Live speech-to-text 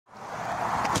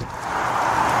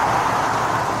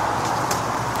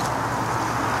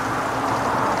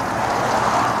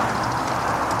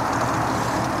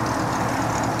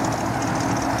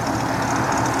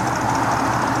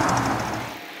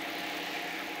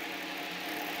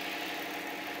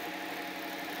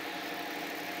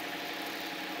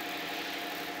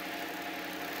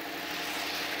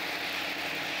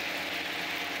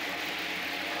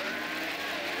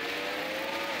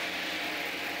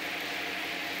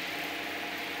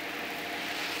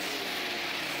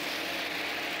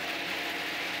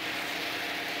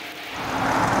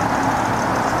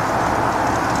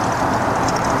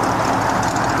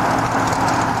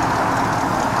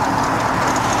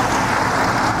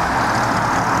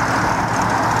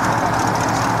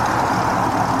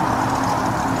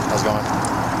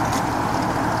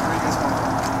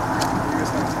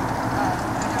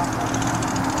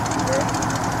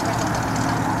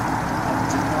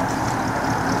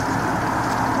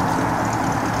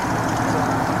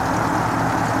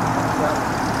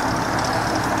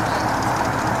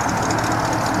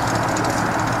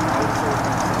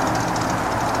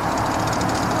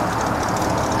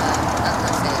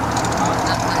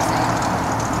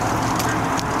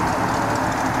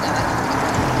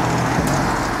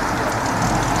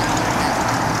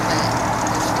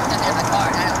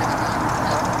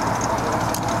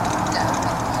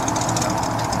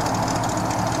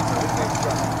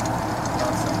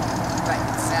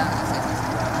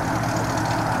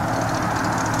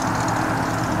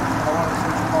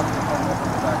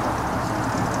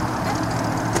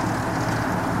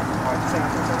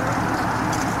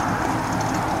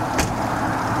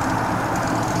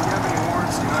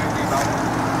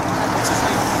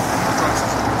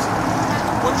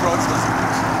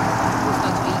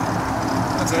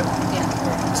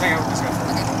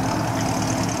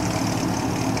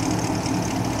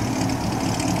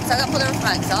so I got pulled over for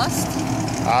my exhaust.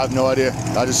 I have no idea.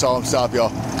 I just saw him stop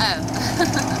y'all. Oh.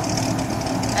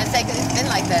 I'd say because it's been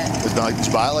like that. It's been like, did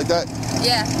you buy it like that?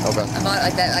 Yeah. Okay. I bought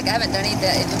it like that. Like, I haven't done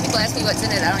anything. When people ask me what's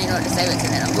in it, I don't even know what to say what's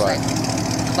in it. I'm just like,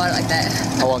 I bought it like that.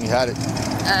 How long you had it?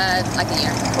 Like a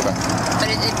year. Okay.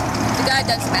 But the guy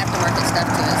done some aftermarket stuff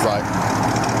to it. Right.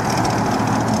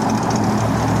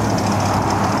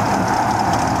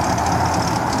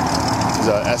 Is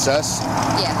that SS?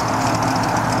 Yeah.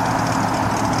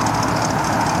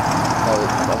 Oh,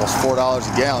 almost $4 a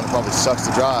gallon. It probably sucks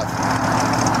to drive.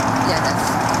 Yeah, it does.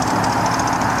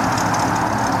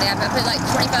 Yeah, I put like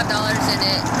 $25 in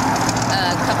it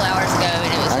a couple hours ago,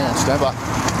 and it was. Hang on, stand by.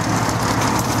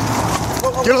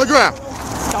 Get on the ground.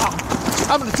 Stop.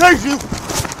 I'm gonna tase you.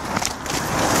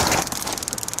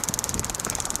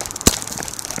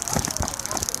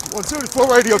 .174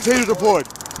 radio, taser deployed.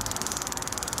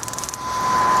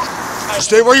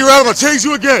 Stay where you're at. I'm gonna tase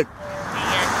you again.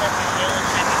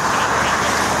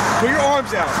 Put your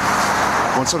arms out.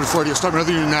 174 radio, start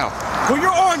another unit now. Put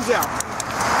your arms out.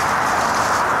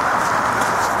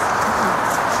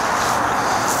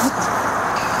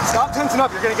 Stop tensing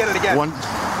up. You're gonna get it again.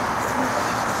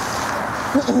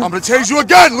 I'm gonna tase you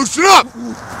again. Loosen up.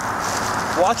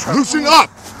 Watch her. Loosen up.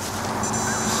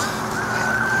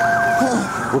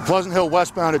 We're Pleasant Hill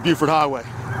westbound at Buford Highway.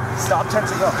 Stop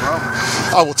tensing up, bro.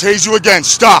 I will tase you again.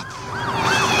 Stop.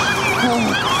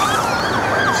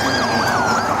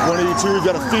 182, we've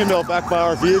got a female back by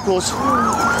our vehicles. If you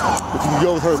can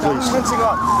go with her, please. Stop tensing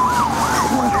up.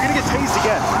 You're gonna get tased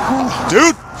again.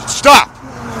 Dude, stop.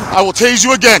 I will tase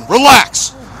you again.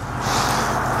 Relax.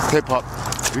 Okay, pup.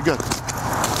 You're good.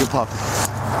 Good pup.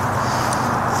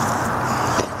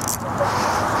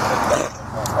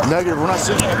 Negative, we're not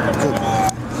seeing you. Good.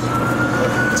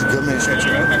 It's a good man.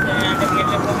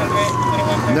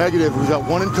 Negative, we've got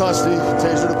one in custody,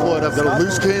 taser deployed. I've got a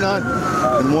loose canine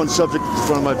and one subject in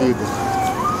front of my vehicle.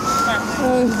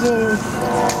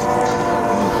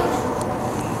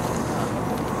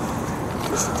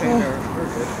 Just the taser.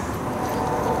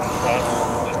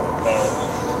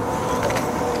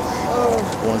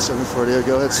 174, yeah,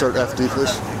 go ahead, start FD,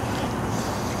 please.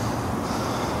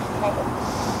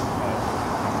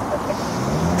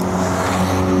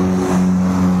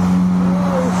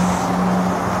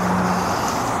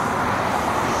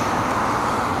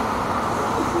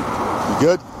 You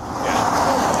good?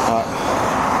 Yeah. All right.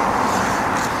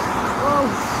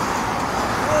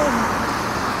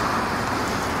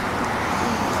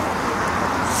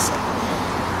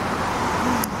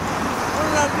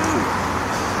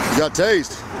 You got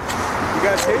tased. You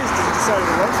got tased because you decided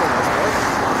to run from us, right?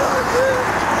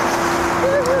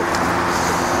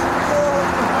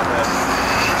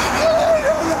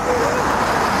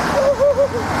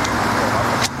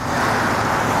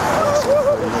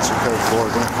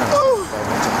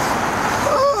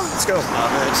 Let's go.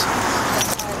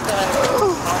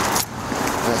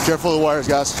 Yeah, careful of the wires,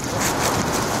 guys.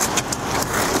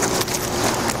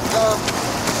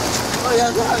 Oh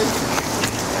yeah, guys.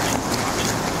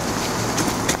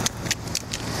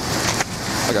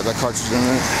 I got that cartridge in a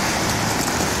minute.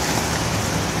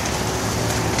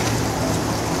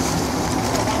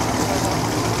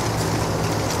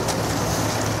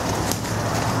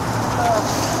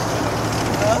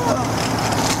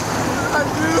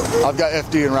 I've got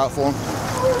FD en route for him. You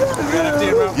got FD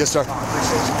en route? Yes, sir.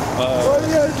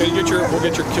 Can you get your? We'll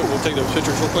get your kit. We'll take those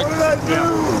pictures real quick.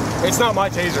 Yeah. It's not my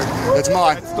taser. It's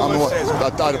mine. It's I'm the one.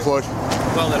 I deployed.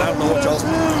 Well, then I don't know what y'all's.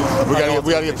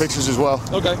 We gotta get pictures as well.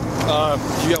 Okay.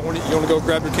 You got one? You want to go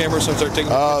grab your camera and start taking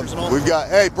pictures and all? We've got.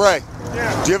 Hey, Bray.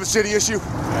 Yeah. Do you have a city issue?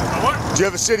 What? Do you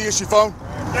have a city issue phone?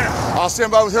 Yeah. I'll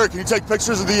stand by with her. Can you take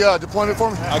pictures of the deployment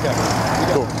for me? Okay.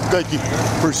 Cool. Thank you.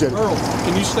 Appreciate it. Earl,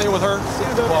 can you stay with her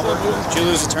while we're doing? Did you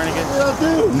lose a tourniquet?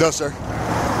 No, sir.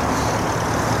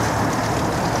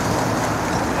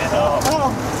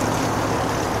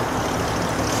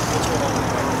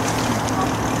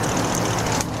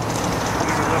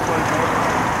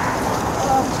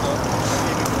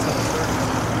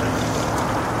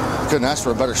 Couldn't ask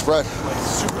for a better spread.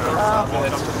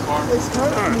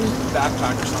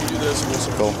 Backpackers, can you do this?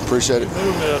 We'll Cool. Appreciate it.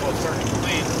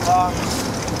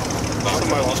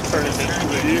 Somebody lost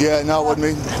tourniquet. Yeah, no, it wasn't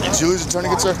me. Did you lose a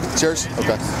tourniquet, sir? Cheers.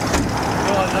 Okay.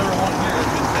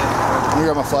 Let me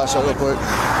grab my flashlight real quick.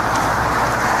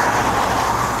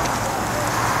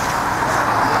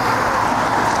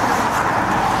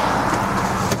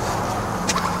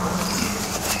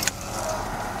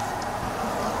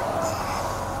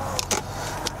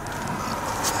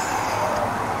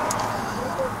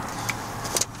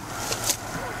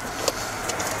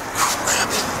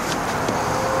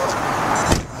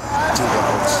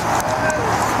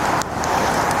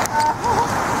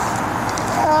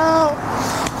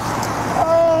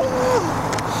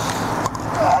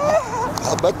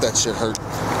 that shit hurt.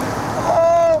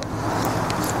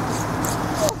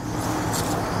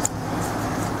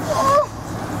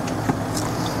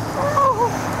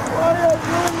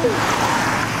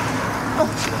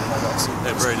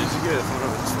 Hey, Bray, did you get a photo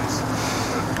of his face?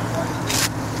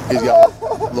 He's got a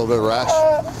little bit of rash.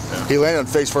 Yeah. He landed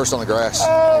face first on the grass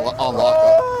on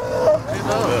lockup.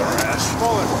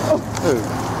 Dude.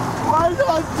 Why are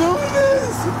y'all doing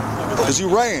this? Because you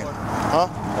ran. Huh?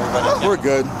 We're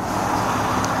good.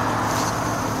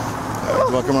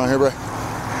 You want to come around here, Bray?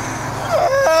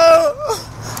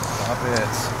 Stop it.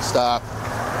 Stop.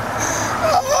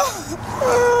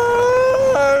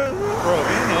 Bro,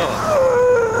 man,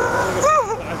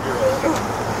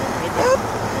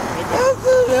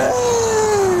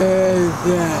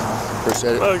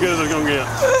 Appreciate it. Well, good as it's gonna get.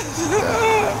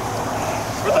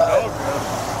 Where'd the dog go?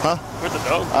 Huh? Where'd the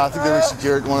dog go? I think they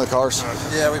secured one of the cars.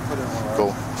 Yeah, we put it in.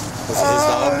 Cool. Was it his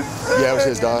dog? Yeah, it was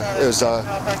his dog. It was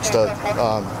just a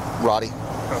Roddy.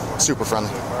 Super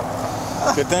friendly.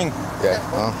 Good thing. Yeah.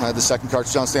 Well, I had the second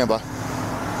cartridge on standby.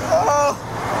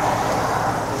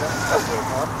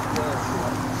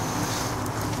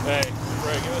 Hey,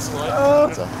 Bray, give us a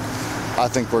light. So, I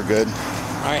think we're good. All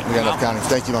right. We got enough counting.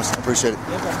 Thank you, most. I appreciate it.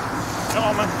 Come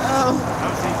on, man.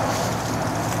 Have a seat.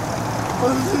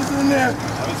 What is this in there?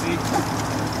 Have a seat.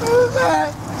 What is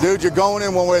that? Dude, you're going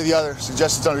in one way or the other.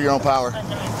 Suggest it's under your own power.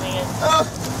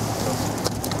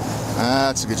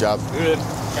 That's a good job. Good.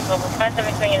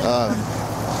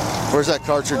 Where's that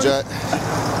cartridge at?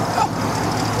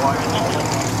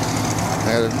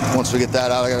 Once we get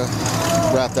that out, I gotta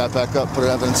wrap that back up, put it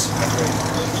in evidence.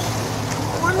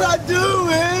 What did I do,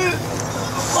 man?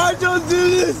 Why'd y'all do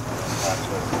this?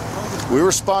 We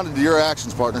responded to your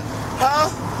actions, partner. Huh?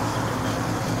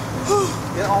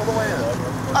 Get all the way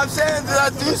in. I'm saying, did I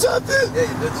do something? Yeah,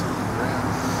 you did.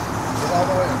 Get all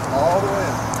the way in. All the way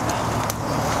in.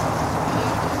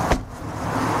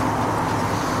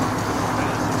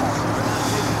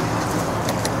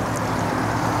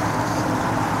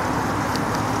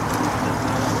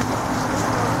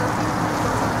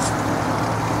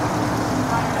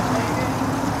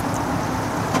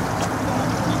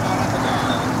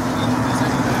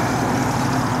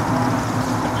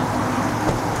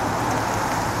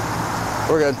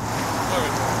 We're good.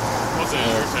 What's that?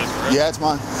 Your taser, right? Yeah, it's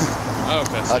mine. Oh,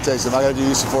 okay. I'll tell you something. I gotta do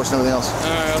use of force and everything else.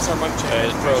 Alright, that's how much. Hey,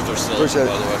 the probes are still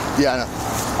Appreciate by it. the way. Yeah, I know.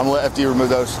 I'm gonna let FD remove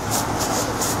those.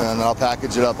 And then I'll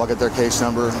package it up. I'll get their case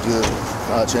number, do the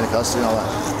chain of custody and all that.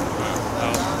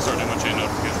 I'll start doing my chain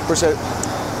notification. Appreciate it.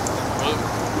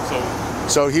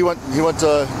 So he went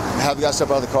to have the guy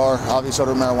step out of the car. Obviously,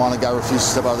 ordered marijuana. Guy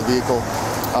refused to step out of the vehicle.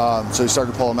 So he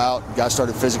started to pull him out. Guy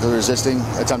started physically resisting,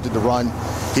 attempted to run.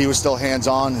 He was still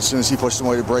hands-on. As soon as he pushed him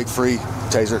away to break free,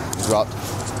 taser was dropped.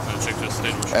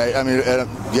 I mean,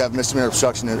 you have misdemeanor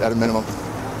obstruction at a minimum.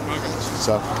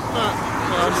 So.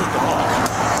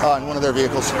 In one of their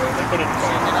vehicles.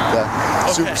 Yeah.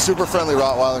 Okay. Super friendly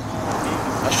Rottweiler.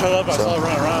 I showed up, I saw it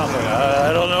running around.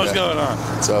 I don't know what's going on.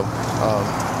 So,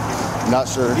 not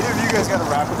sure. Either of you guys got a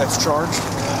rapper that's charged?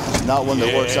 Not one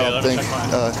that works, I don't think.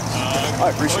 I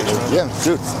appreciate it. Yeah,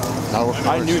 dude.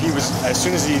 I knew he was, as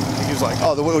soon as he was like...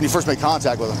 Oh, when you first made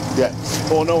contact with him? Yeah.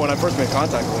 Well, no, when I first made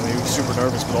contact with him, he was super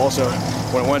nervous, but also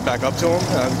when I went back up to him,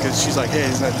 because she's like, hey,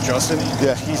 isn't that Justin?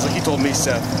 Yeah. He told me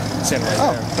Seth, standing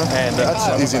right there. And that's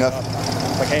easy enough.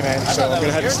 Like, hey, man, so I'm going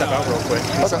to have to step out real quick.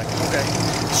 He's like, okay.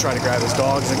 He's trying to grab his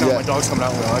dog. He's like, no, my dog's coming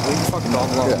out. We're like, leave the fucking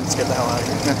dog alone. Let's get the hell out of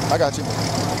here. Yeah, I got you.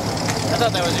 I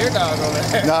thought that was your dog over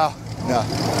there. No.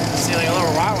 See like a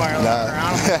little Rottweiler running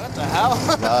around. What the hell?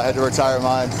 No, I had to retire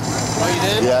mine. Oh, you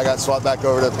did? Yeah, I got swapped back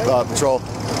over to patrol.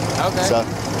 Okay. So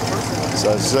as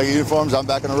soon as I get uniforms, I'm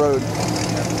back on the road.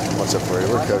 What's up for you?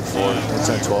 We're code 4,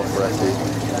 10-12 for FD.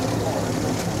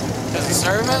 Does he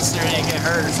service or did he get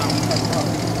hurt or something?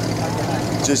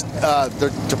 Just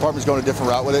their department's going a different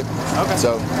route with it. Okay.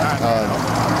 So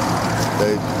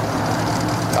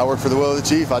I work for the will of the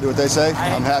chief. I do what they say.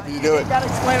 I'm happy to do it. You gotta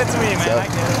explain it to me, man. I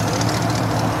get it.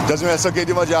 Doesn't mean I still can't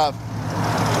do my job.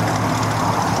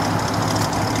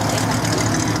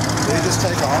 Did he just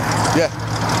take off? Yeah,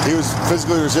 he was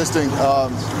physically resisting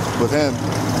with him.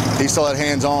 He still had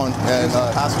hands on, and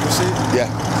passenger seat. Yeah,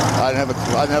 I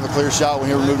didn't have a clear shot when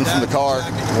he removed him from the car.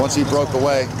 Once he broke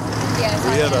away.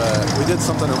 We did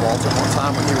something in Walton one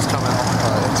time when he was coming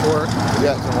into work.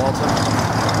 Yeah, in Walton.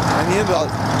 And he ended up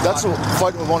that's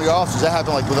fighting with one of your officers. That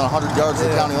happened like within 100 yards of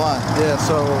the county line. Yeah,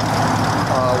 so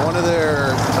One of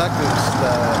their detectives,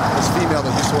 this female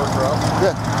that used to work for us,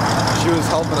 she was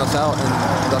helping us out, and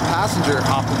the passenger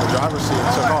hopped in the driver's seat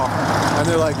and took off. And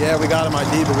they're like, yeah, we got him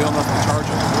ID, but we don't know if we charge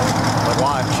him. Like,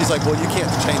 why? She's like, well, you can't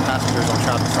detain passengers on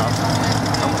traffic stops.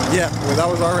 I'm like, yeah, well, that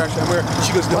was our reaction.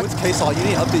 She goes, no, it's case law. You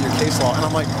need to update your case law. And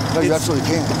I'm like, no, you absolutely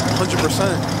can. 100%.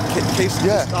 Case,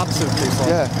 opposite of case law.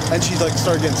 Yeah. And she like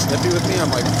started getting snippy with me.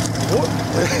 I'm like, what?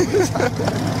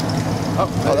 Oh,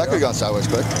 that could have gone sideways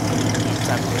quick.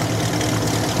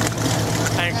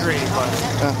 I agree, but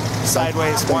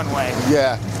sideways one way.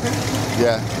 Yeah.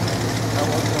 Yeah.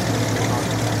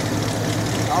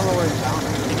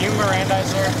 Can you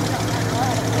Mirandize her?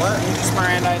 What? Can you just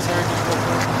Mirandize her?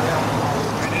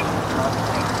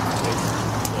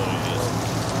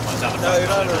 No, you're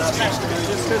not just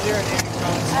because you're an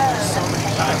so many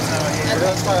times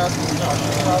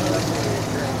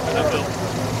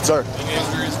Sir. Any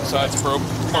injuries besides probe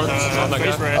marks on that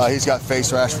guy? He's got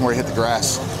face rash from where he hit the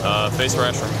grass. Face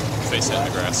rash from face hitting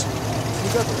the grass.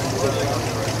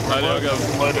 I know, go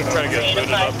try to get it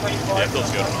booted up. Yeah, it feels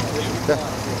good. Yeah.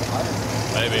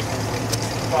 Maybe.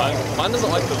 Mine doesn't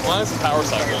like mine is the power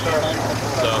cycle.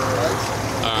 So,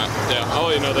 yeah, I'll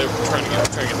let you know they're trying to get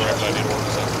the next ID to work.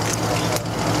 So.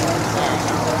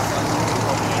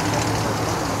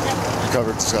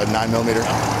 Recovered 9mm.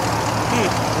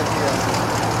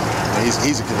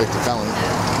 He's a convicted felon.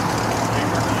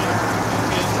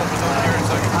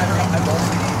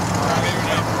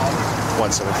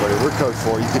 1740. We're code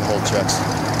 4. You can hold checks.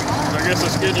 I guess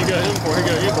it's good you got him before he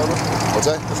got you, brother. What's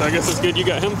that? So I guess it's good you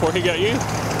got him before he got you.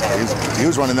 He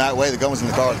was running that way. The gun was in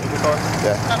the car.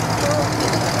 Yeah.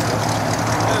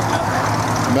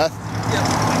 Meth?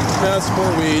 Meth,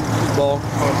 more weed, ball.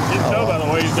 You can tell by the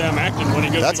way he's damn acting when he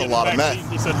goes. That's to a get lot the of back meth.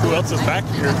 seat. He said, "Who else is back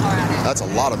here?" That's a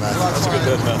lot of meth. That's a good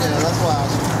bit of meth. Yeah, that's why I was.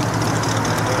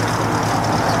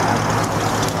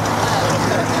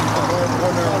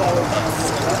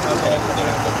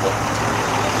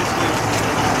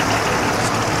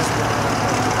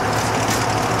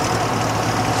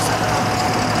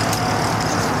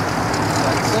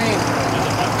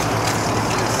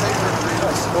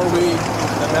 More weed,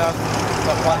 meth.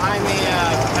 behind the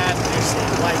passenger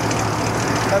seat, like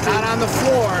not on the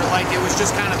floor, like it was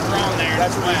just kind of thrown there.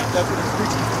 That's what it's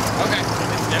preaching. Okay,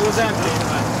 it was empty.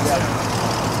 But,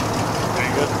 Are you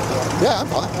good? Yeah, I'm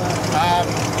fine.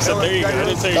 So there you go. I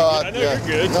didn't say you're good. I know you're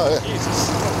good. No, yeah. Jesus.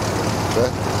 Okay.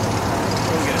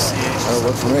 That'll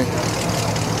work for me.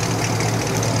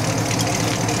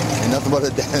 Ain't nothing but a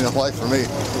day in the life for me.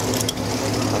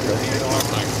 Okay.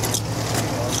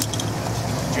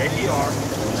 JER-NIJOTAG.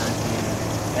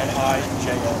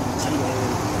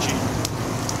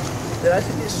 Did I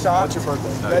see you shot? What's your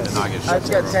birthday? No, you did not get shot. I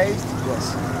just got tased?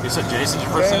 Yes. You said Jason's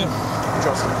your first name?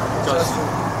 Justin.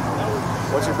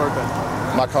 What's your birthday?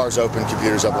 My car's open,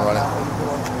 computer's up and running. All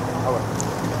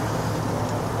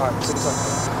right, take a second.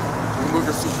 You can move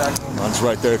your feet back. Mine's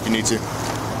right there if you need to.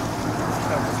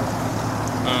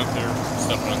 They're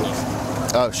stepping on those.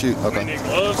 Oh, shoot. You Okay. need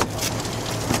gloves?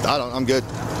 I'm good.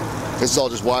 This is all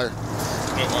just wire.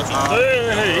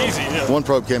 Hey, easy. Yeah. One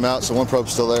probe came out, so one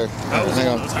probe's still there. That was, Hang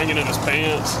on. was hanging in his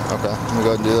pants. Okay, let me go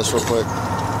ahead and do this real quick.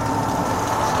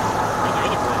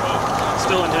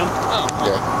 Still in him? Oh.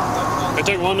 Yeah. They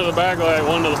took one to the back leg,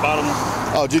 one to the bottom.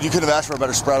 Oh, dude, you couldn't have asked for a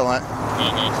better spread on that.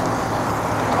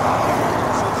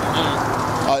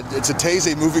 It's a tase,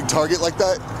 a moving target like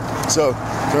that. So,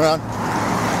 turn around.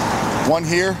 One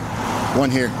here, one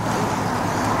here.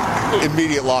 Ooh.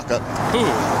 Immediate lockup. Ooh.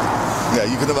 Yeah,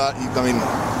 you could have, I mean,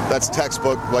 that's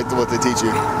textbook, like what they teach you.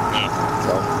 Yeah.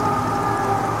 So.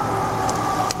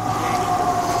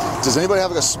 Does anybody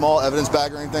have like a small evidence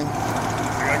bag or anything?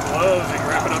 I got gloves. You can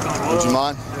wrap it up in gloves. Would you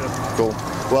mind? Yeah. Cool.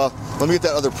 Well, let me get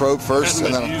that other probe first.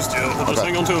 Hasn't been used yet. We'll just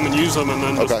hang on to them and use them and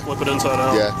then just flip it inside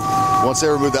out. Yeah. Once they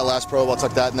remove that last probe, I'll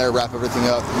tuck that in there, wrap everything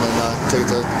up, and then take it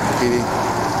to PD.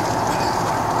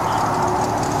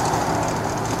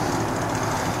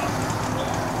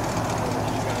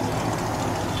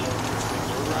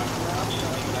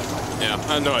 Yeah, I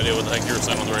had no idea what the heck you were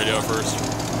saying on the radio at first.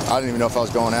 I didn't even know if I was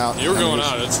going out. You were going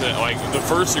out. It's like your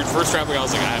first traffic. I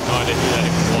was like, I have no idea who that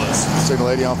even was. Seen a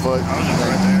lady on foot. I was just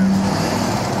right there.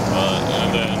 And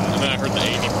then I heard the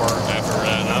 80 part after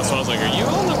that, and that's when I was like, "Are you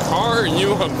on the car or are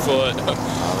you on foot?"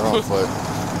 We're on foot.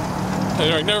 And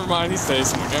you're like, "Never mind, he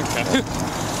stays." I'm like, "Okay."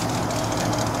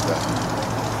 Yeah.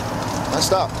 Nice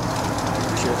stop.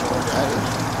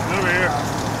 Over here.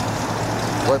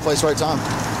 Right place, right time.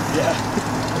 Yeah.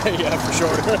 Yeah, for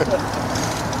sure.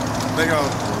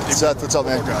 Seth, what's up,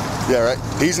 man? Yeah, right.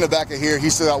 He's in the back of here.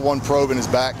 He's still got one probe in his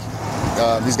back.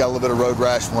 He's got a little bit of road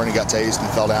rash from when he got tased and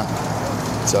fell down.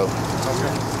 So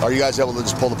Are you guys able to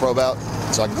just pull the probe out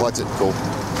so I can collect it? Cool.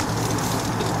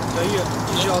 So you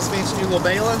y'all's fancy new little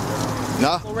Bela?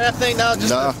 Nah. Little wrap thing? No, just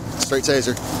Nah, straight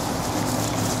taser.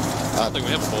 I don't think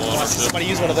we have a full one. somebody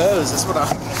use one of those. That's what I.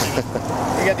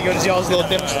 You got to go to y'all's little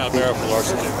demo. Barrel for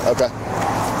larceny. Okay.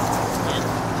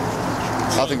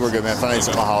 I think we're good, man. If I need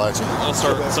something, I'll holler at you. I'll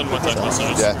start sending my text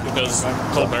messages. Yeah. Because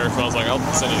Cole Parrish, I was like, I'll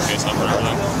send you the case number and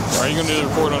everything. Are you going to do the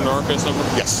report under our case number?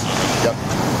 Yes. Yep.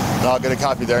 And I'll get a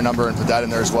copy of their number and put that in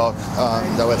there as well.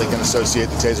 That way they can associate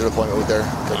the taser deployment with their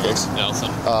case. Yeah, I'll send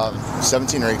it.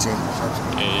 17 or 18.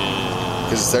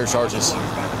 Because it's their charges.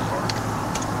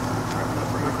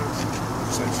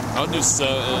 I'll do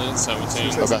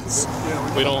 17. Okay.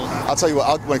 We don't. I'll tell you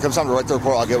what, when it comes time to write the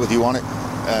report, I'll get with you on it,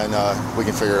 and we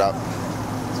can figure it out.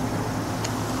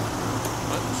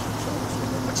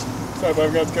 Sorry, but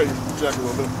I've got to cut your jacket a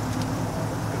little bit.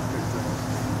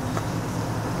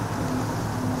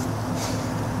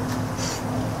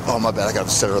 Oh, my bad. I got him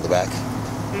center of the back.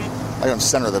 I got him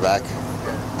center of the back.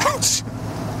 Ouch.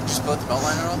 Just put the belt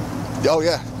line on? Oh,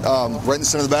 yeah. Right in the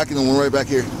center of the back, and then one right back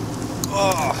here.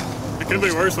 Oh, it could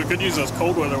be worse. We could use those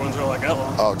cold weather ones that are like that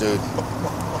long. Oh, dude.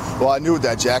 Well, I knew with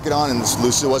that jacket on and as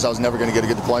loose as it was, I was never going to get a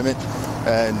good deployment.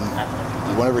 And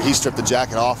whenever he stripped the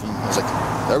jacket off, I was like,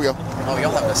 there we go. Oh,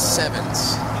 y'all have the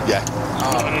 7s. Yeah.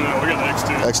 No, we got the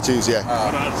X2. X2s, yeah.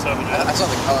 I don't have the 7 yet. I saw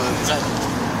the. Oh, is that?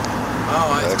 Oh,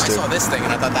 I saw this thing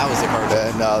and I thought that was the card.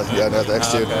 And yeah, no, the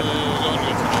X2. Okay.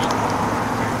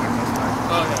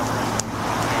 Oh, yeah.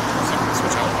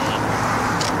 Switch out.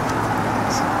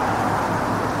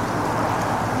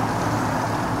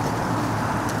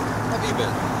 How have you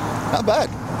been? Not bad.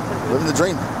 Living the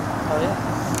dream. Oh, yeah.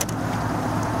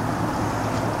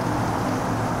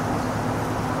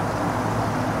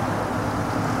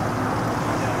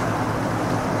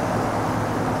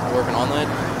 Working on that?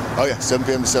 Oh, yeah, 7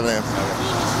 p.m. to 7 a.m.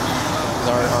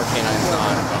 Our K9's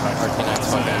not. Our K9's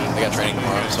fucking. They got training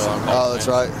tomorrow, so I'm Oh, that's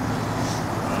right.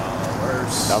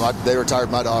 No, they retired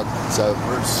my dog, so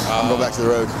I'm going back to the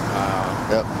road.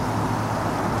 Yep.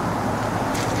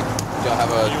 Do y'all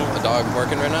have a dog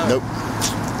working right now? Nope.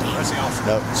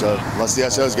 Nope. So unless the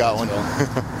SO's got one.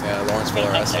 Yeah, Lawrenceville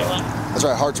or SO. That's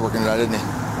right. Hart's working tonight, isn't he? I'm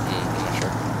not sure.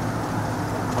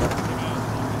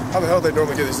 How the hell do they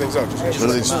normally get these things out?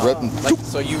 Literally just ripping. Like,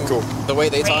 so you, the way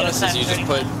they taught us is you just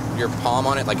put your palm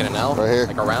on it like in an L, right here,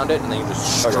 like around it, and then you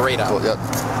just straight out. Cool, yep.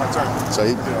 So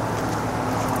he.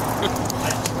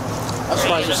 I'm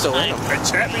surprised you're still in them. Hey,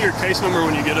 chat me your case number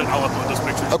when you get it. I'll upload those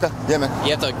pictures. Okay. Yeah, man.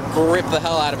 You have to grip the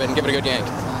hell out of it and give it a good yank.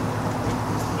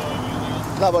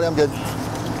 No, buddy, I'm good.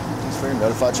 Just figuring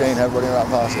notify chain, have everybody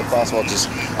around if possible. Just,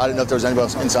 I didn't know if there was anybody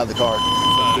else inside the car.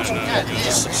 It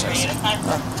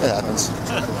happens.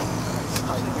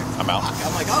 I'm out.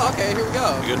 I'm like, oh, okay, here we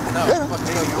go. You good? No, Yeah.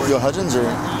 You go Hudgens or?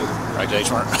 Right, J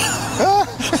Smart.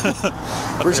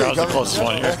 Appreciate I was the closest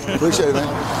one here. Appreciate it, man.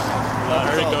 I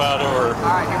heard it go out over. All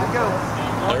right, here we go.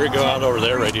 I heard it go out over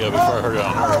their radio before I heard it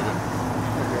on our radio.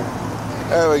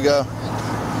 There we go.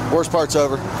 Worst part's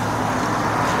over.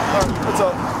 What's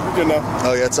up? We're good now.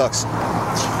 Oh yeah, it sucks.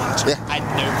 Yeah. I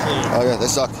had no clue. Oh yeah, they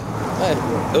suck. Hey,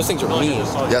 those things are mean.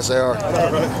 Yes, they are.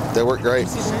 They work great.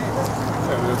 There's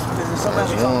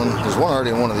one already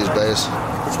in one of these bays.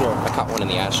 Which one? I caught one in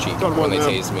the ass cheek when they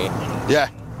tased me. Yeah.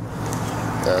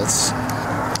 Yeah,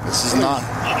 this is not.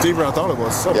 Deeper I thought it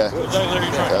was. So Yeah. good.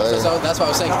 So that's what I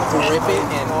was saying. Grip it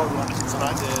and.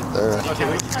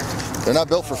 They're not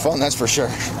built for fun, that's for sure.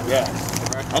 Yeah.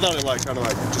 I thought it kind of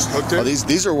just hooked it. Oh,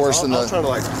 these are worse than I was trying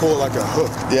to pull it like a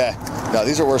hook. Yeah. No,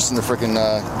 these are worse than the freaking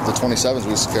the 27s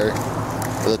we used to carry,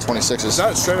 or the 26s. Is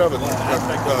that straight out of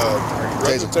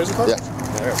taser car? Yeah.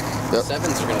 Yep.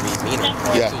 7s are gonna be meaner.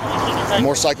 Yeah.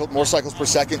 More cycles per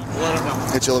second.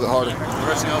 Hit you a little bit harder.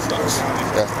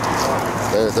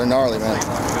 Yeah. They're gnarly, man.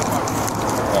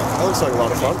 That looks like a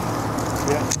lot of fun.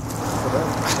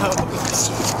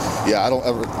 Yeah, I don't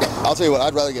ever. I'll tell you what.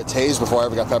 I'd rather get tased before I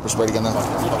ever got pepper sprayed again. Though.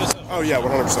 Oh yeah,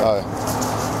 100%. Oh, yeah.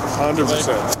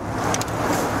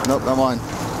 100%. Nope, not mine.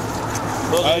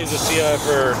 We'll use a CI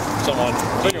for someone.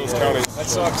 I think it was county. That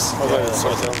sucks. I think it was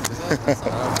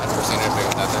I've never seen anything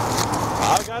with that thing.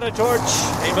 I got a torch.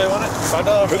 Anybody want it?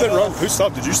 $5. Who they run? Who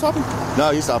stopped? Did you stop him? No,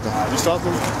 he stopped him. You stopped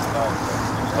him?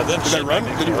 Did they run?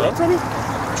 Did he run from you?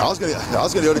 I was gonna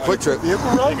go to Quick Trip. The vehicle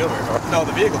run? No,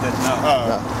 the vehicle didn't.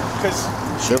 No. Because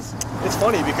it's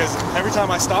funny because every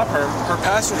time I stop her, her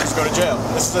passengers go to jail.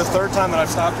 This is the third time that I've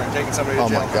stopped her and taken somebody to Oh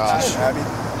jail. my gosh. Abby?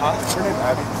 Huh? Is her name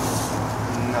Abby?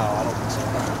 No, I don't think so.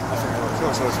 I feel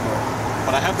like so.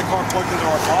 but I have the car plugged into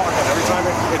our car, and every time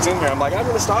it's in there, I'm like, I'm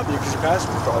going to stop you because your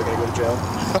passenger's probably going to go to jail.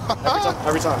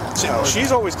 Every time.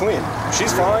 She's always clean.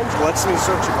 She's fine. She lets me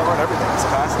search your car and everything. It's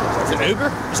a passenger. Is it Uber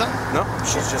or something? No,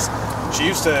 she's just. She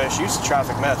used to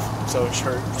traffic meth, so she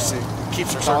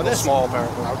keeps her circle small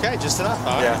apparently. Okay, just enough.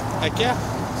 Yeah. Heck yeah.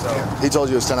 So He told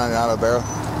you it was 1099 out of barrel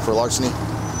for larceny?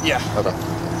 yeah. Okay.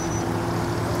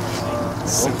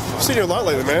 I've seen you a lot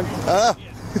lately, man.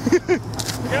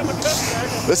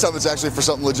 This time it's actually for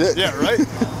something legit. Yeah, right?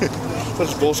 Not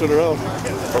just bullshit around.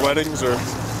 For weddings or...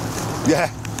 Yeah.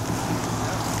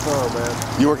 Oh,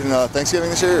 man. You working Thanksgiving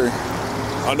this year? Or?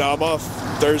 Oh, no, I'm off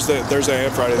Thursday and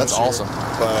Friday That's this year. awesome.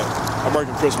 But I'm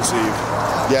working Christmas Eve.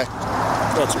 Yeah.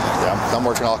 Not too bad. Yeah, I'm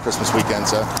working all Christmas weekend,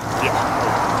 so. Yeah.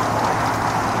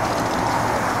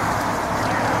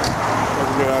 Let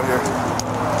me get out of here.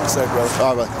 Be safe, brother.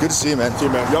 All right, good to see you, man. See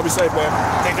you, man. Y'all be safe, man.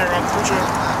 Take care, man. Appreciate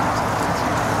it.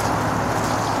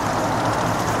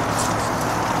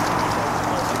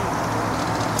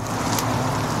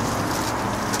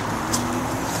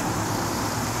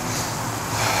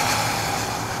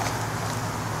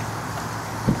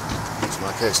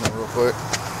 Case number real quick.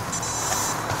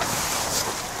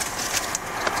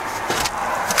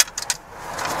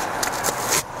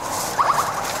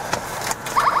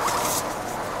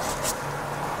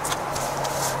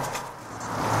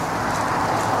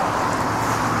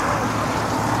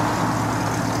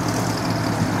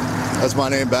 That's my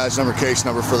name, badge number, case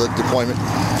number for the deployment.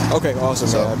 Okay, awesome.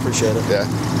 So, I appreciate it. Yeah.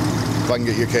 If I can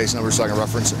get your case number so I can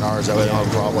reference it in ours, that way I don't have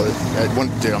a problem with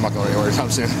it. Dude, I'm not going anywhere anytime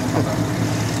soon.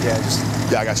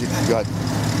 Yeah, I got you. Go ahead.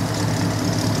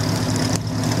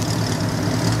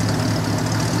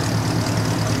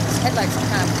 Headlights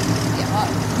sometimes get hot.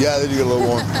 Yeah, they do get a little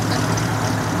warm. And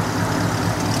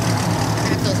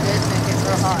it feels good and it gets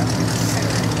real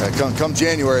hot. Come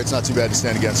January, it's not too bad to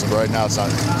stand against them. But right now, it's not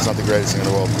the greatest thing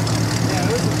in the world.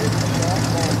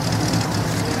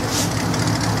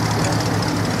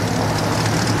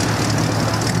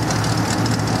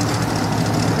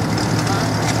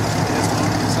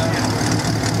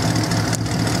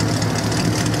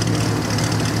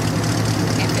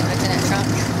 Can't fit much in that trunk.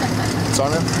 What's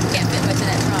on there? Can't fit much in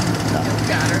that trunk. No.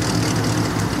 Got her.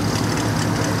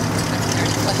 That's a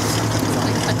dirty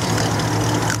place.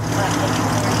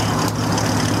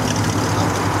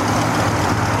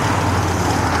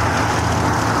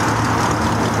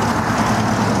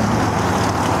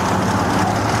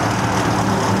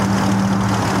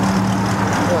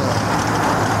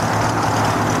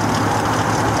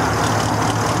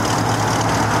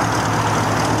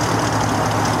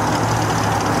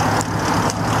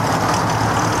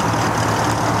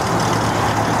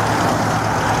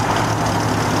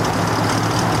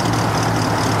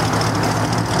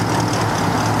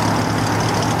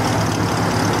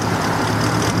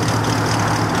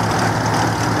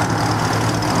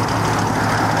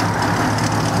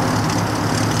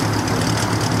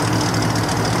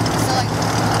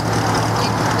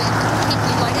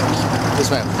 Yes,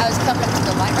 ma'am. I was coming up to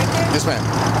the light right there. Yes, ma'am.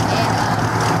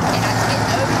 And I was getting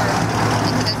over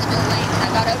because I was in the middle lane, and I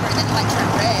got over, and then the light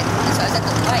turned red, and so I was at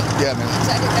the light. Yeah, ma'am. And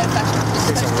so I didn't know if I was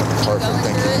supposed to keep Perfect, going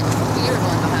thank through you. it, or you were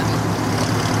going behind me.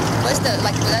 Was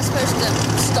that supposed to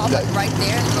stop Yeah. it right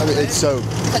there? I mean, it's so.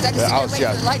 Because I just I was,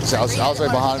 yeah, I was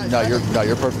right behind. No,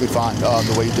 you're perfectly fine.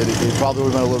 The way you did it, it probably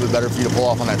would have been a little bit better for you to pull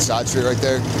off on that side street right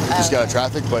there. Just got out of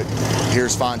traffic, but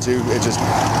here's fine too. It just,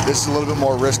 this is a little bit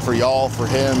more risk for y'all, for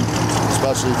him,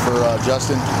 especially for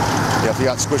Justin. Yeah, if he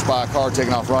got squished by a car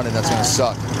taking off running, that's gonna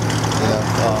suck. You know.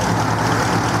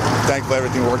 Thankfully,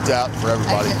 everything worked out for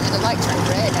everybody. The light turned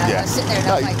red. I was sitting there, and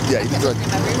I was like, yeah, you can do it. in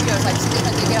my rear view, I was like, Steve,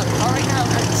 I can get out of the car right now.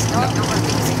 I just don't want to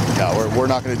be No, we're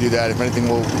not going to do that. If anything,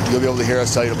 you'll be able to hear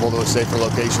us tell you to pull to a safer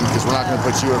location because we're not going to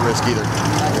put you at risk either.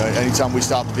 You know, anytime we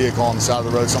stop a vehicle on the side of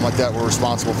the road, something like that, we're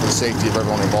responsible for the safety of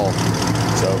everyone involved.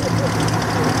 So.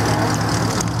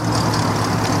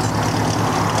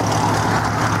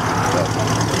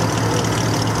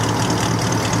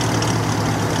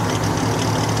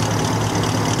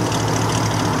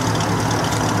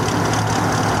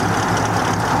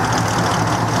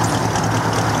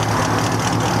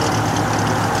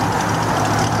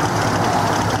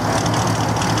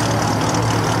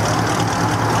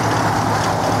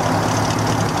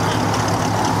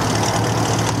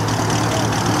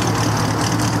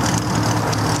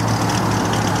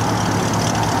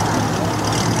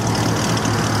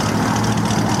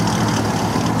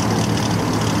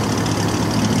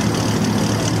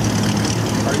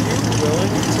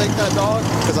 Take that dog?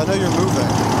 Because I know you're moving.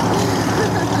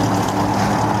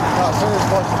 No, serious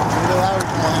question. Either that or you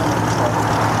can.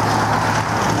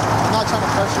 I'm not trying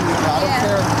to pressure you. I don't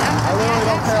care. I literally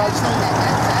don't care. I just need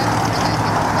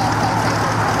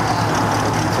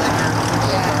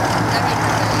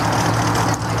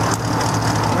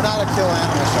We're not a kill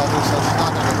animal shelter, so it's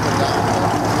not going to be put down.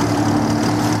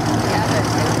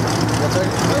 We'll take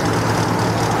it.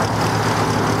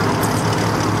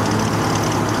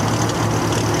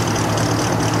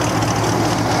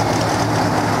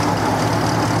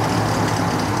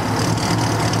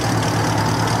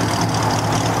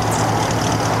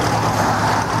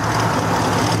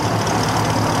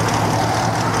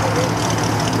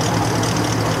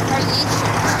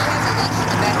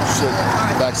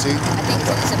 Back seat? I think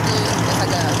it's a blue, if I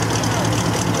go.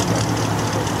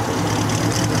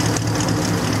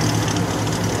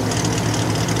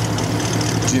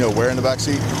 Do you know where in the back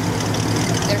seat?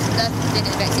 There's nothing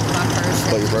in the back seat of my purse.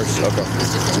 Oh, your purse, okay.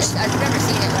 It's just, I remember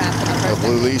seeing it when I put my purse A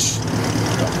blue back in. leash?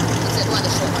 It's one of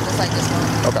the short ones, it's like this one.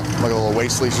 Okay, like a little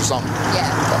waist leash or something? Yeah.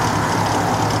 Okay.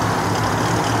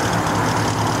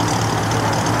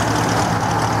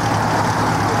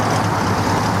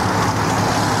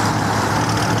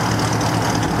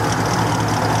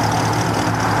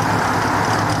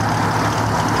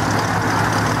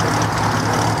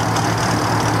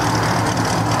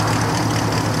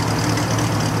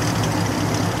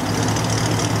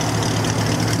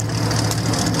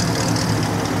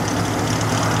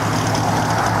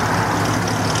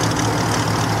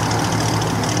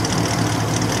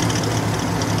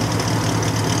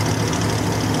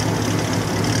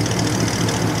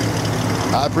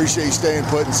 I appreciate you staying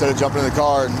put instead of jumping in the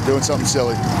car and doing something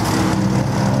silly. Yeah.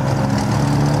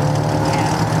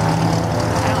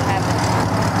 I don't have it.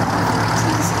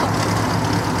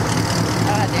 I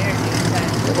don't have the energy.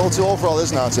 You're a little too old for all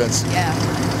this nonsense. Yeah. I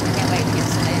can't wait to get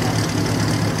Savannah.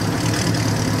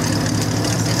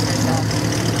 My sister's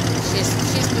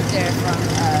she's moved there from,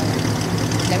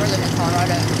 they were living in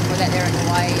Colorado. Before that, they were in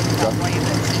Hawaii and California,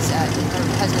 but her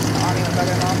husband's in the Army, my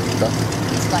brother-in-law. Okay.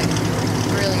 He's like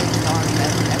really into the Army.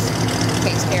 That's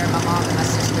takes care of my mom and my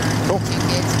sister and 2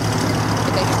 kids.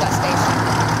 But they just got stationed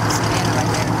in Savannah right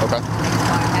there. Okay. They just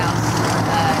bought a house.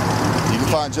 You can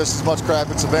find just as much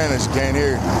crap in Savannah as you can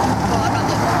here. Well, I'm not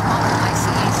living with my mom in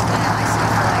ICU. She's been in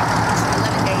ICU for like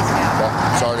 11 days now.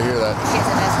 Okay. Sorry to hear that. She has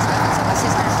MS and stuff. So my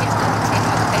sister, she has to take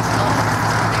occupational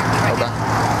therapy right now.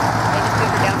 They just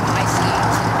moved her down from ICU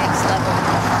to the next level.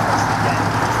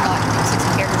 It's not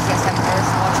intensive care. She has to have a nurse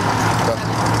watching her.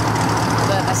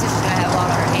 But my sister's going to have a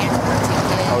lot on her hands with her 2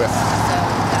 kids. Oh, yeah. So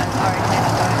I've already had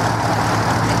to go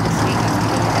this week. I'm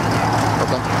going to go down there.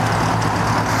 Okay.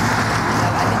 So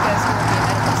I think that's going to be a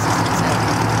medical assistant. So.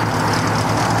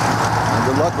 Well,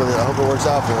 good luck with it. I hope it works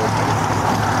out for you.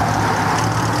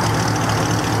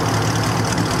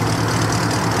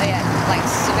 Oh, yeah. Like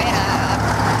Savannah,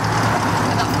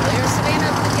 I'm not familiar with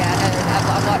Savannah, but yeah,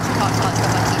 I've watched cops on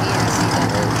stuff on TV and I see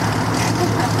that.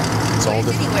 It's all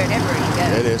different. Anywhere and everywhere you go.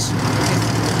 It is.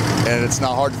 And it's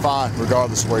not hard to find,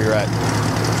 regardless of where you're at.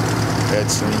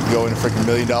 It's, you can go in freaking $1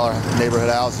 million neighborhood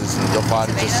houses and you'll find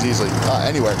it just as easily.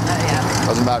 Anywhere. Yeah.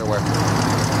 Doesn't matter where.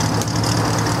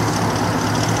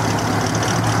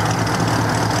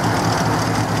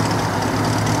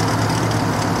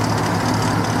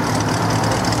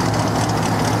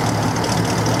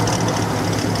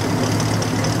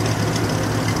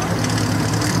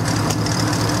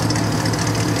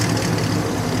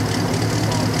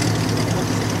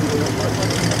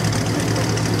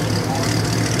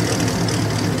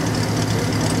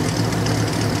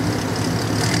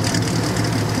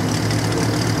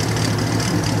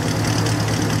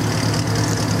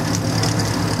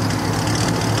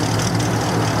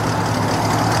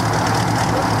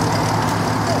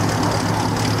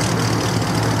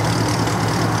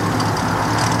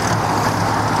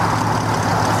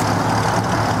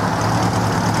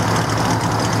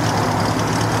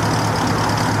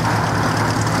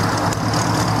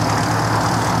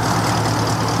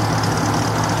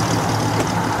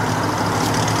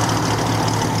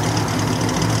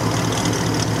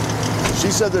 She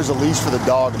said there's a leash for the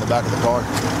dog in the back of the car.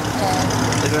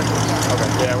 Is there? Okay.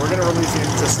 Yeah, we're gonna release you in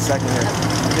just a second here.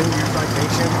 I'm getting your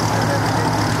citation, and then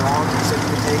the dog, you said you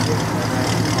can take it, and then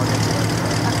I'll get to that.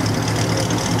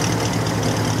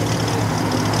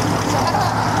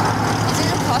 Is it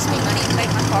gonna cost me money to make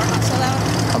my car not so loud?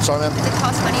 I'm sorry, ma'am? Does it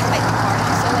cost money to make my car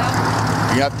not so loud?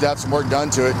 You have to have some work done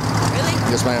to it. Really?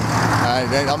 Yes, ma'am. I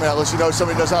mean, unless you know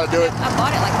somebody knows how to do it. I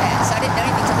bought it like that, so I didn't know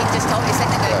anything until he just told me. He said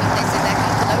that they said that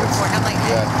could come over for it, and I'm like,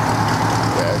 Yeah.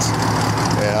 Yeah, it's,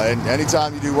 and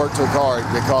anytime you do work to a car,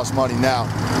 it costs money. Now,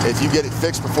 if you get it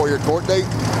fixed before your court date,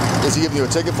 is he giving you a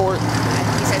ticket for it?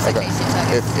 He said citation.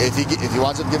 Okay. If he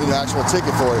winds up giving you an actual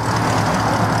ticket for it,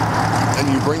 and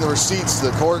you bring the receipts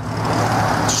to the court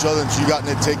to show them that you gotten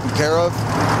it taken care of,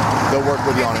 they'll work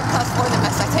with you on it. It costs more than my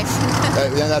citation.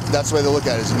 And that's the way they look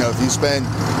at it. Is, if you spend,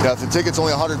 if the ticket's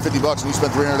only $150 and you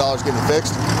spend $300 getting it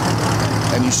fixed,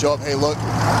 and you show up, hey, look,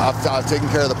 I've taken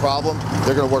care of the problem,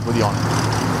 they're going to work with you on it.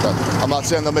 So, I'm not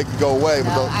saying they'll make it go away,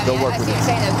 but they'll work with you. I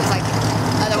see what you're saying, though, because like,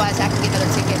 otherwise I can get another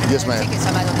ticket. Yes, ma'am.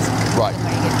 Somebody will just right.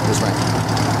 Yes, ma'am.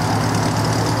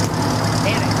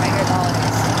 Damn it, right here at the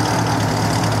holidays.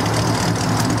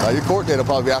 Your court date will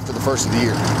probably be after the first of the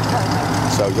year.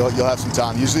 So you'll have some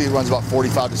time. Usually it runs about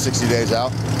 45 to 60 days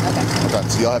out. Okay.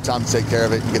 So you'll have time to take care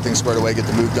of it and get things squared away, get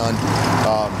the move done.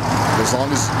 As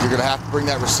long as you're going to have to bring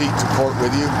that receipt to court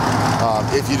with you.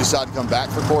 If you decide to come back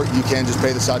for court, you can just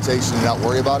pay the citation and not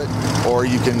worry about it. Or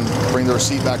you can bring the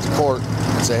receipt back to court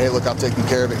and say, hey, look, I've taken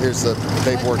care of it. Here's the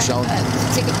paperwork showing.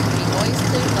 Ticket can be noise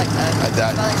too, like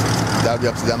that would be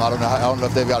up to them. I don't know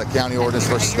if they've got a county ordinance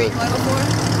versus the.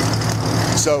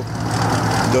 So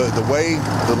the way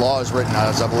the law is written,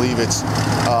 as I believe it's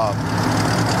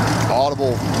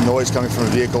audible noise coming from a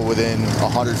vehicle within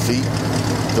 100 feet.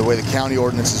 The way the county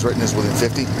ordinance is written is within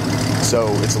 50,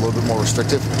 so it's a little bit more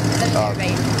restrictive.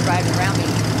 Driving around me.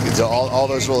 All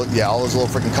those little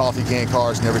freaking coffee can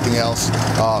cars and everything else.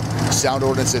 Sound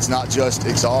ordinance, it's not just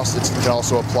exhaust, it can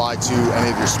also apply to any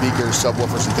of your speakers,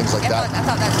 subwoofers, and things like that. I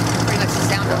thought that's pretty much the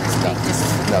sound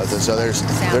ordinance. So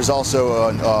there's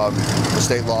also a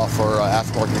state law for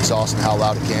aftermarket exhaust and how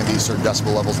loud it can be, certain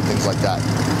decibel levels and things like that.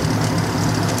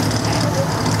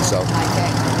 So, I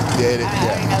already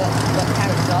know what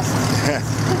kind of exhaust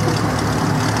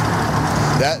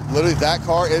literally that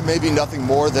car, it may be nothing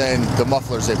more than the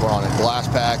mufflers they put on it, glass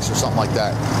packs or something like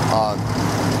that.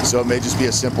 So it may just be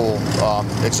a simple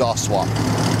exhaust swap.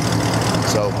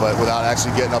 So, but without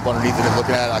actually getting up underneath it and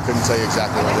looking at it, I couldn't tell you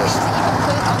exactly what it is.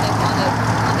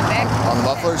 On the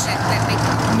mufflers?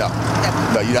 No,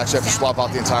 you'd actually have to swap out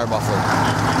the entire muffler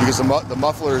because the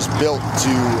muffler is built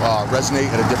to resonate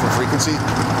at a different frequency.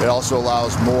 It also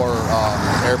allows more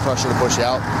air pressure to push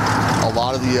out. A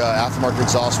lot of the aftermarket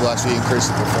exhaust will actually increase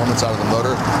the performance out of the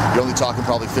motor. You're only talking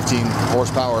probably 15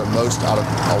 horsepower at most out of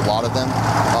a lot of them.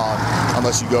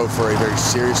 Unless you go for a very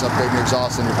serious upgrade in your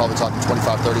exhaust, then you're probably talking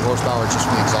 25, 30 horsepower just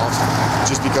from the exhaust,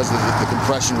 just because of the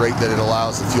compression rate that it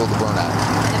allows the fuel to burn at.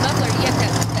 The muffler, you have to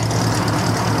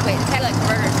wait, the catalytic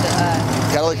converter is the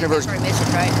catalytic converter emission,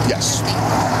 right? Yes,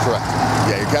 correct.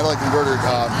 Yeah, your catalytic converter.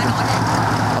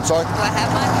 I'm sorry? Do I have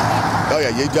mine? Oh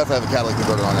yeah, you definitely have a catalytic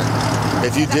converter on it.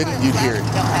 If you didn't, you'd hear it.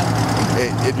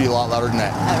 It'd be a lot louder than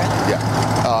that. Oh, really?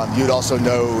 Yeah. You'd also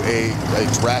know a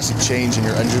drastic change in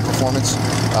your engine performance.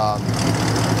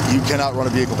 You cannot run a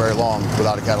vehicle very long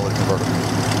without a catalytic converter.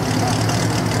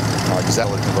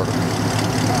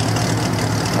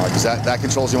 Because that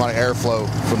controls the amount of airflow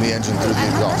from the engine through the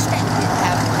exhaust.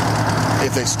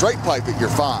 If they straight pipe it, you're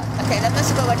fine. Okay, that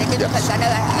must be what they did because I know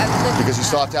because you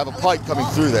still have to have a pipe coming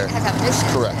through there.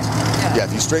 Correct. Yeah,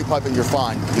 if you straight pipe it, you're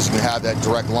fine because you can have that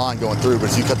direct line going through. But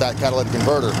if you cut that catalytic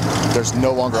converter, there's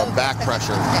no longer a back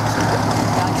pressure.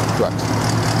 Correct.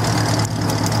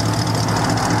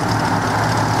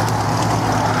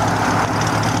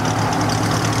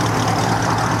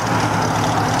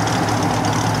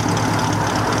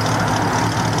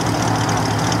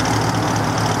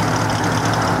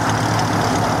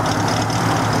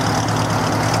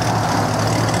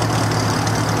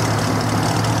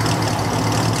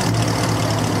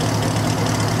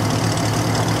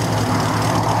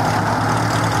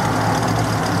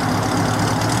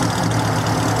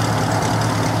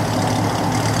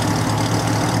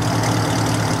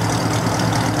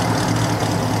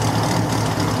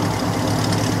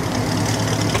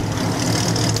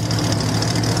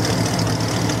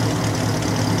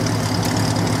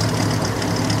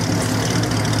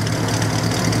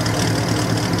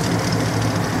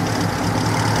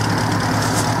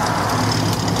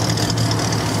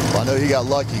 He got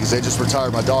lucky because they just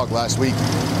retired my dog last week.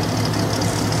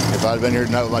 If I'd been here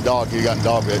tonight with my dog, he'd gotten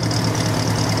dog bit.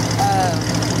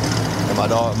 And my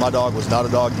dog was not a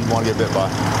dog you'd want to get bit by.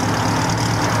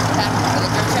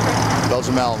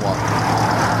 Belgian Malinois.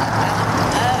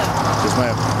 Yes,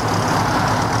 ma'am.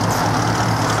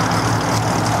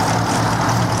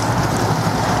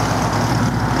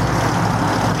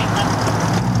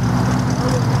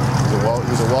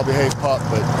 He was a well-behaved pup,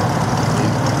 but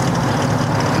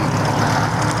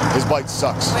his bite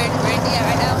sucks. Where is he at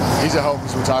right now? He's at home.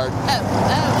 He's retired. Retired.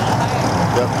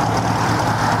 Yep.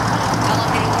 How long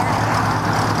did he work?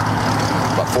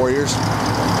 About 4 years. Is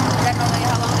that normally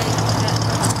how long did he work?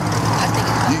 I think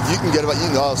you can get about,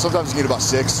 sometimes you can get about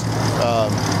 6.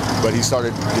 But he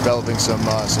started developing some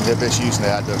hip issues and they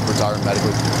had to retire him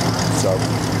medically. So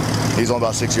He's only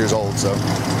about 6 years old, so.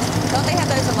 Don't they have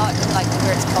those a lot, like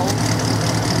where it's cold?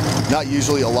 Not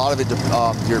usually. A lot of it,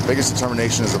 your biggest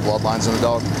determination is the bloodlines in the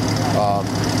dog.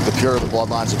 The purer the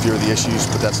bloodlines, the fewer the issues,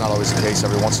 but that's not always the case.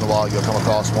 Every once in a while, you'll come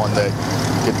across one that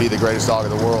could be the greatest dog in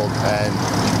the world, and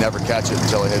you never catch it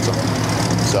until it hits them.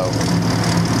 So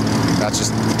that's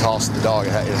just the cost of the dog.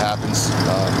 It happens.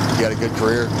 He had a good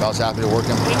career. I was happy to work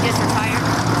him. He just retired,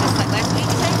 just like last week,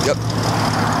 you say? Yep.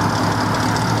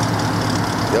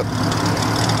 Yep. I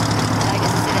guess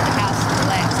he's sitting in the house and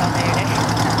relax all day today.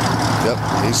 Yep.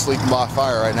 He's sleeping by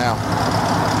fire right now.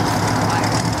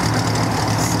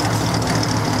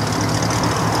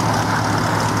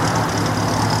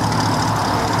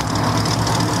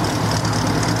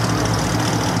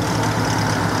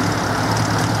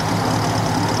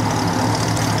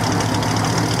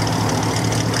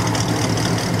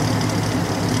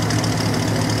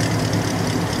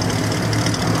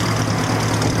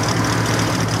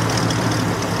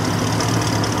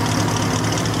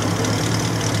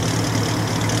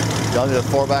 Y'all need a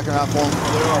 4-back or not for him?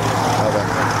 Okay.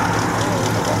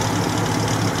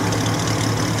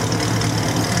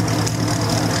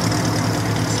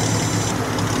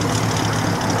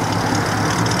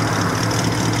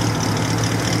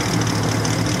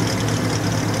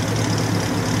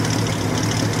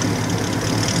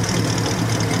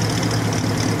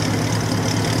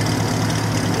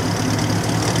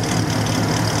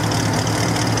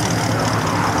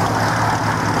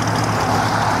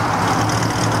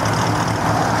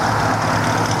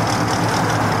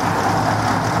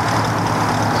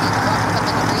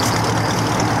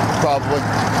 Probably.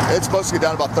 It's supposed to get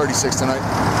down to about 36 tonight.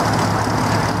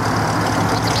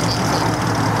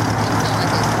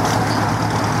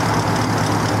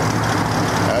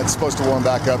 It's supposed to warm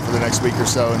back up for the next week or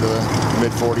so into the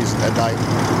mid-40s at night.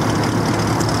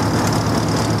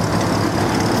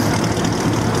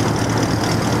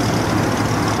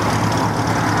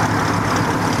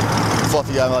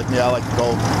 Fluffy guy like me, I like the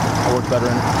gold. I work better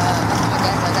in it. I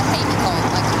hate the cold.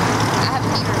 Like, I have a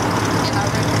heater in my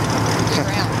room year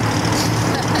round.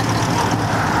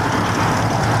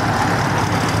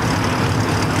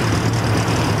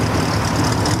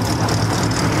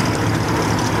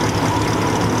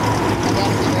 My dad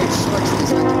would be wearing shorts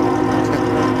this winter.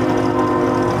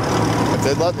 If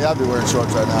they'd let me, I'd be wearing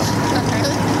shorts right now.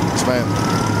 Really? Yes, ma'am.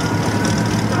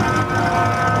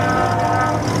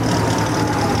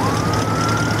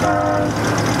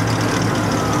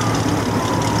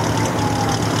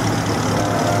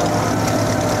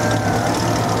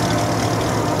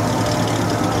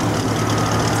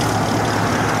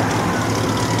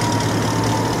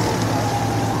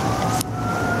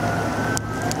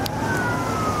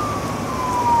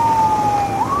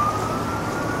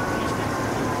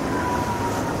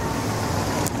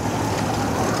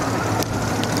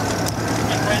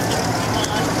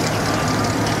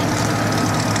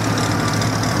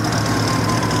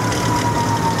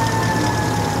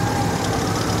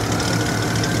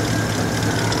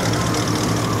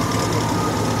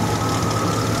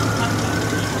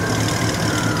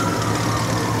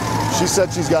 She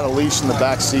said she's got a leash in the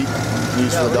back seat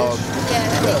used for the dog. Yeah,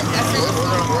 that's it.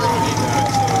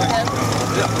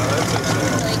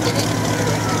 Like, did it?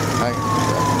 Right.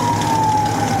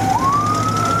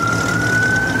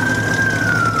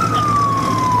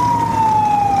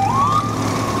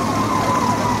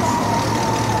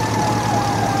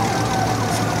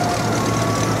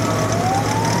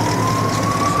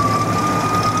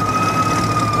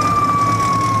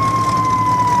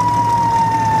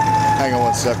 Hang on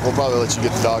one sec. We'll probably let you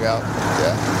get the dog out.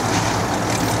 Yeah.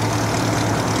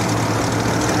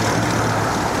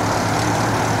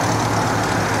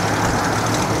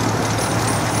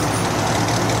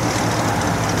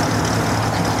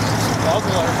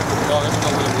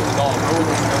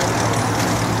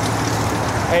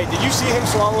 Hey, did you see him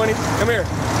swallow anything? Come here.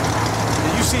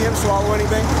 Did you see him swallow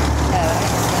anything? No, I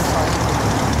just stand for it.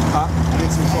 Huh? You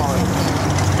didn't see him swallow anything.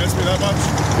 You miss me that much?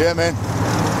 Yeah, man.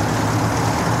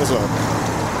 What's up?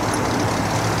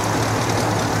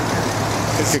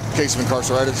 Case of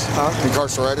incarceritis? Huh?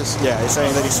 Incarceritis? Yeah, he's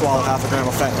saying that he swallowed half a gram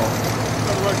of fentanyl.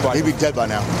 He'd be dead by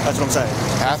now. That's what I'm saying.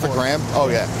 Half a gram? Oh,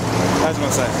 yeah. That's what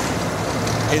I'm saying.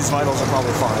 His vitals are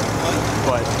probably fine,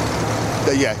 but...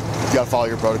 Yeah, you gotta follow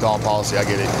your protocol and policy. I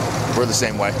get it. We're the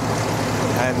same way.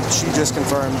 And she just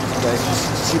confirmed that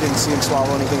she didn't see him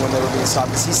swallow anything when they were being stopped,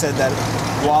 because he said that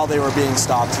while they were being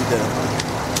stopped, he did it.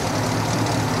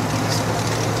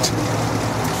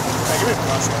 Hey, give me a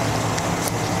flashlight.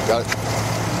 Got it.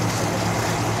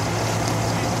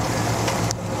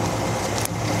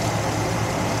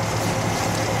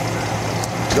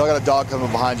 Y'all got a dog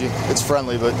coming behind you. It's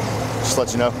friendly, but just to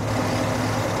let you know.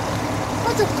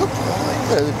 a good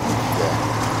boy.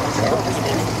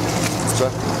 What's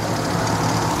that?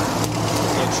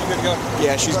 Is she good to go?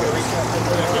 Yeah, she's good.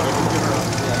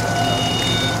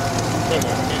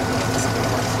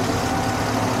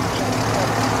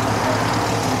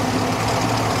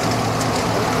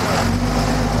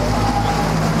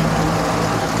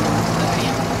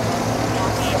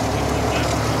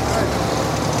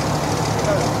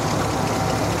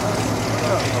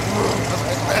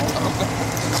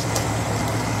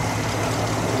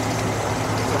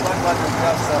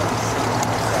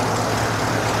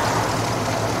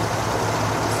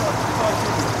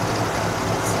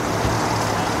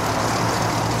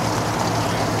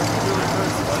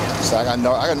 So I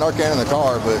got Narcan in the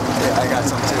car, but yeah, I got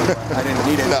some too. I didn't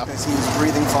need it because he was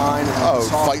breathing fine. And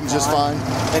fighting just fine.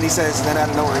 And he says, then out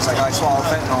of nowhere, he's like, I swallowed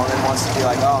fentanyl, and then wants to be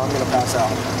like, oh, I'm gonna pass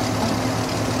out.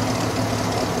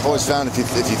 I've always found if you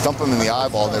thump them in the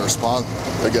eyeball, they respond.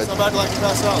 They're good. Come back like you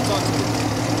passed out. Talk to me.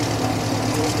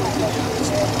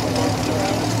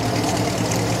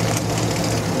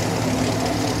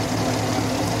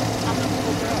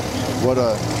 What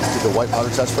did the white powder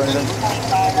test for anything?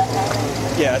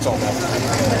 Yeah, that's all bad.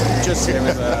 Just it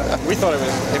was. We thought it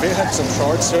was. If it had some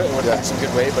shards to it, it would have had some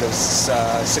good weight, but it was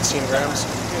 16 grams.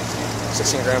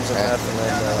 16 grams of meth, and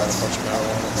then a bunch of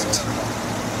marijuana.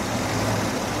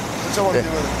 What's all want to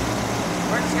do with it?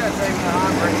 We're just gonna take it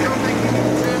on. You don't think you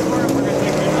can transport it? We're gonna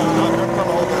take it on. I'm gonna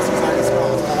hold this as I smell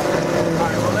it.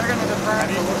 Alright, well they're gonna defer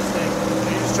it. Can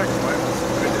you just check the weight?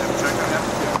 Check on that?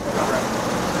 Yeah.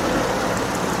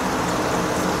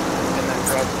 And then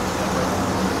grab.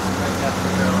 As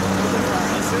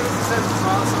soon as it says it's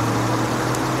awesome,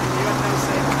 you have no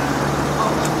say in that.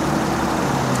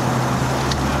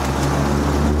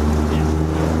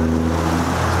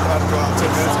 I'll go out 10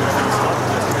 minutes.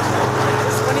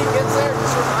 When he gets there,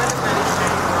 just remind him that he's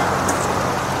changing right.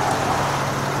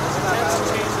 There's a chance to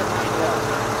change their mind.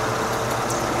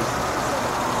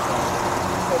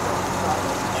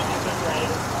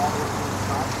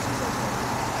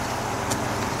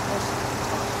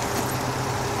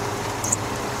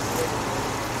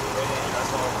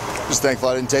 Just thankful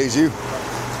I didn't tase you.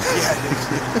 Yeah.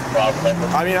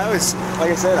 I mean, I was,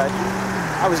 like I said,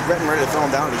 I was getting ready to throw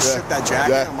him down. He shook that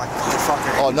jacket. Yeah. I'm like,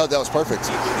 motherfucker. Oh no, that was perfect.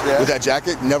 Yeah. With that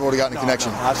jacket, never would have gotten a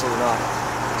connection. No, absolutely not.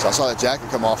 So I saw that jacket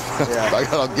come off. Yeah. I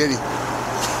got all giddy.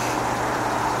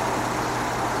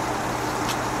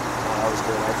 That was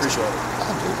good. I appreciate it.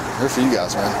 Oh, dude. Here for you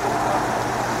guys, man.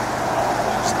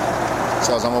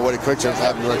 So I was on my way to Quick Trip,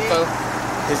 having like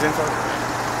His info?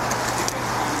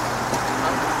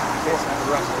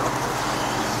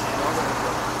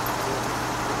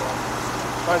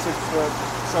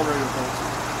 Summary reports.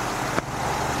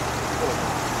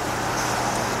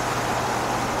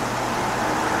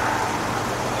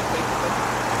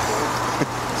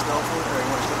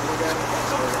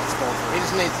 He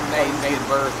just needs some name, date of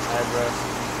birth, address.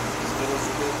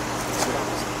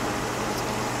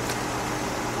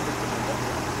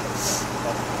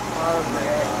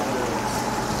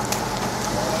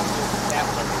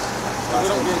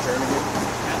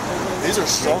 These are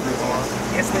stronger than ours.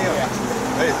 Yes, they are.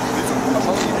 Hey, these are, I'm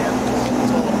telling you, man.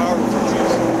 It's all the power of the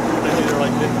juice. And they're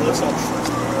like, this up.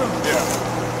 Yeah.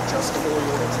 Just for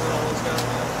you.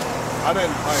 I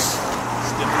didn't, like,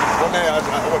 one day I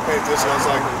went paid this and I was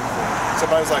like,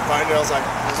 somebody was like buying it, I was like,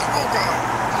 oh God.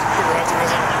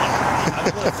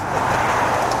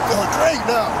 Feeling great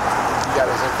now. You got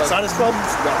his info? Sinus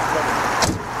problems? No.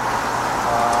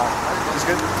 He's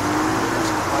good.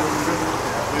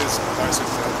 He was nice.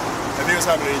 If he was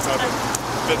having any type of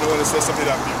fentanyl in his system, he'd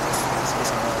have to be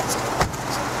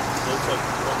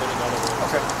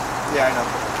Okay. Yeah, I know.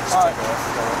 All right.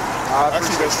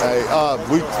 Hey,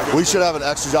 we should have an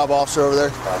extra job officer over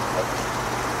there.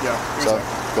 Yeah. So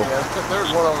cool. Yeah,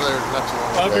 there's one over there next to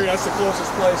one. I figure that's the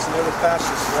closest place, and they're the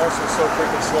fastest. They're also so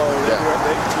freaking slow. Yeah.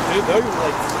 They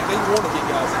want to get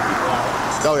guys and people out.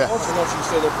 Oh yeah. Also want you to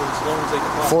stay there for as long as they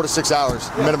can. 4 to 6 hours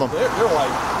minimum. They're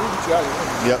like, we get you out of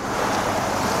here. Yep.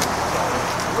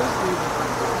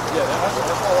 Yeah,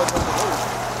 that's all I want to do.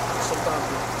 Sometimes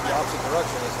the opposite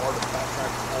direction is hard to backtrack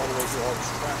all the way through all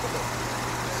this traffic.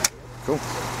 Cool.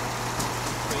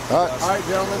 All right. All right,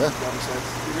 gentlemen. Yeah.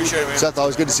 Appreciate it, man. Seth,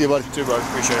 always good to see you, buddy. You too, bud.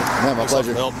 Appreciate it. Man, my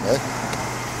pleasure. Help. Hey.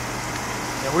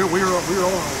 Yeah, we were on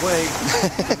our way.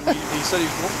 he said he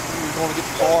was going to get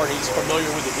the car, and he's familiar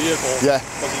with the vehicle. Yeah.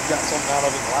 Because he got something out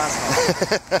of it last time.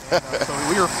 So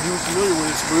he was familiar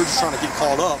with it, so we were just trying to get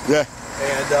caught up. Yeah.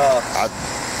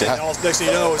 And And all, next thing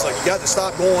you know, it's like, you got to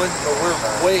stop going, but we're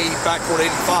way back toward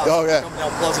 85. Oh, yeah. Coming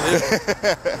down Pleasant Hill.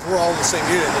 We're all in the same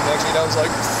unit. And next thing you know, it's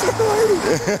like,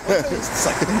 it's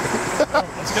like,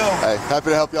 let's go. Hey, happy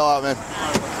to help y'all out, man.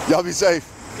 Y'all be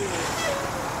safe.